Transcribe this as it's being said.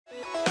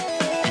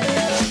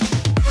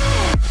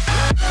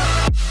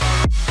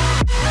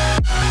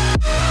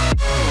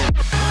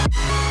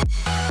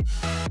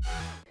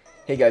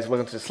Hey guys,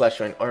 welcome to the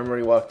 /join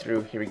Armory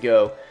walkthrough. Here we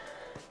go.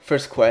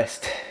 First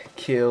quest,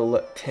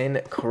 kill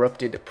 10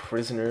 corrupted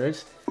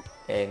prisoners,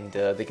 and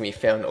they can be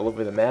found all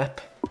over the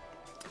map.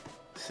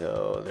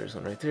 So there's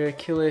one right there,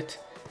 kill it,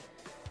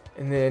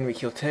 and then we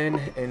kill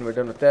 10, and we're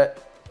done with that.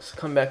 So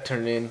come back,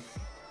 turn it in,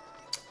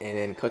 and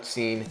then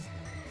cutscene,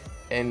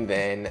 and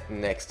then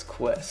next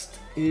quest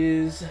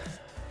is,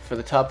 for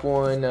the top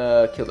one,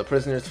 kill the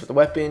prisoners for the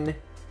weapon,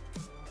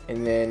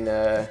 and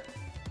then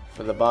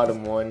for the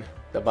bottom one,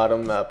 the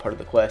bottom part of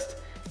the quest,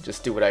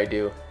 just do what I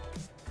do.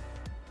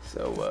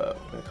 So we're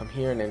gonna come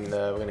here, and then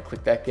we're gonna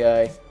click that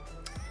guy,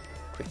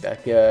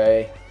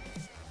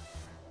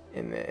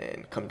 and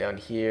then come down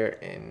here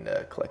and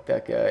collect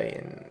that guy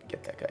and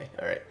get that guy.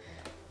 Alright,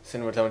 so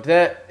then we're done with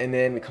that, and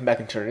then we come back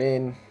and turn it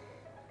in,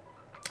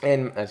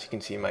 and as you can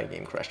see, my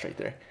game crashed right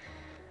there.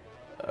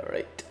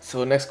 Alright,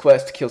 so next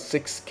quest, kill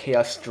 6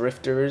 chaos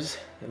drifters.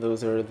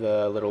 Those are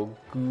the little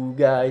goo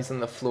guys on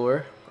the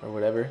floor or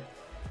whatever.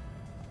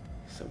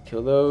 So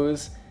kill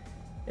those,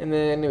 and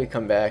then we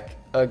come back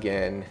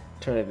again,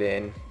 turn it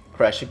in,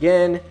 crash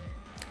again,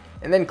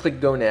 and then click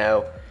go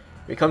now.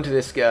 We come to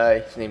this guy,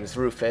 his name is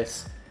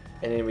Rufus,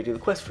 and then we do the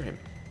quest for him.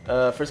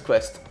 First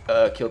quest,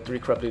 kill 3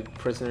 corrupted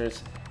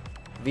prisoners.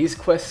 These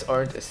quests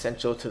aren't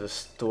essential to the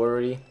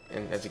story,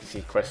 and as you can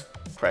see,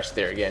 crash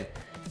there again.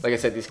 Like I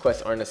said, these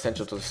quests aren't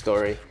essential to the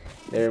story.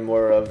 They're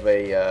more of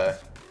a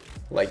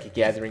like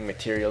gathering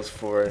materials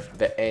for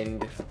the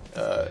end,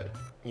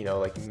 you know,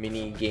 like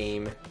mini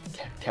game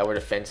tower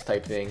defense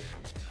type thing.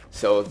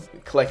 So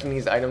collecting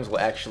these items will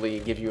actually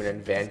give you an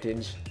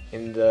advantage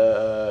in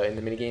the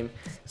mini game.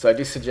 So I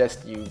do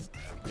suggest you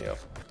know,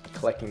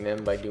 collecting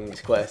them by doing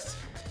these quests.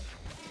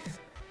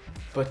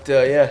 But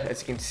yeah, as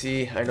you can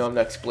see, I know I'm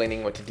not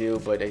explaining what to do,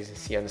 but as you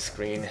see on the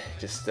screen,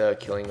 just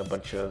killing a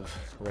bunch of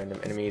random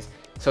enemies.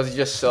 So as you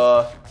just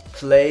saw,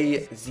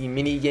 play the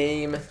mini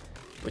game,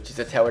 which is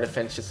a tower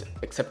defense. Just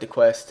accept the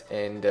quest,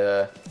 and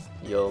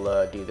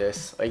you'll do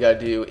this. All you gotta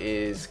do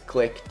is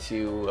click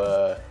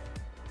to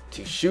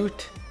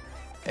shoot,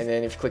 and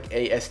then if you click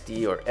A, S,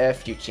 D, or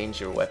F, you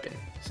change your weapon.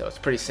 So it's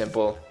pretty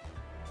simple.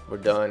 We're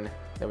done.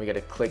 Then we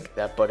gotta click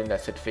that button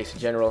that said Face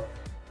General,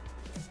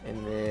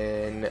 and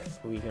then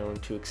we're going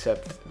to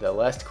accept the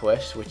last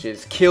quest, which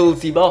is kill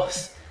the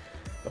boss.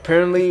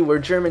 Apparently we're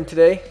German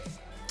today.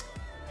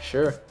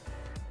 Sure.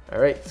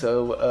 Alright,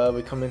 so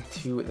we come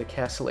into the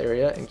castle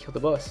area and kill the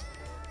boss,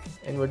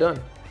 and we're done.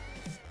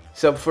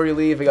 So before you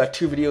leave, I got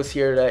 2 videos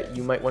here that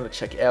you might want to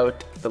check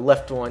out. The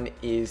left one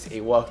is a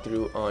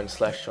walkthrough on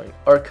 /join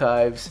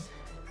archives.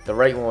 The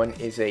right one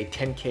is a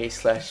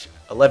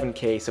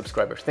 10k/11k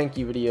subscriber thank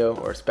you video,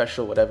 or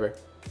special, whatever.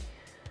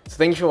 So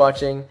thank you for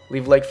watching.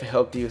 Leave a like if it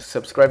helped you,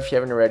 subscribe if you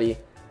haven't already,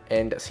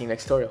 and see you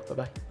next tutorial. Bye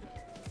bye.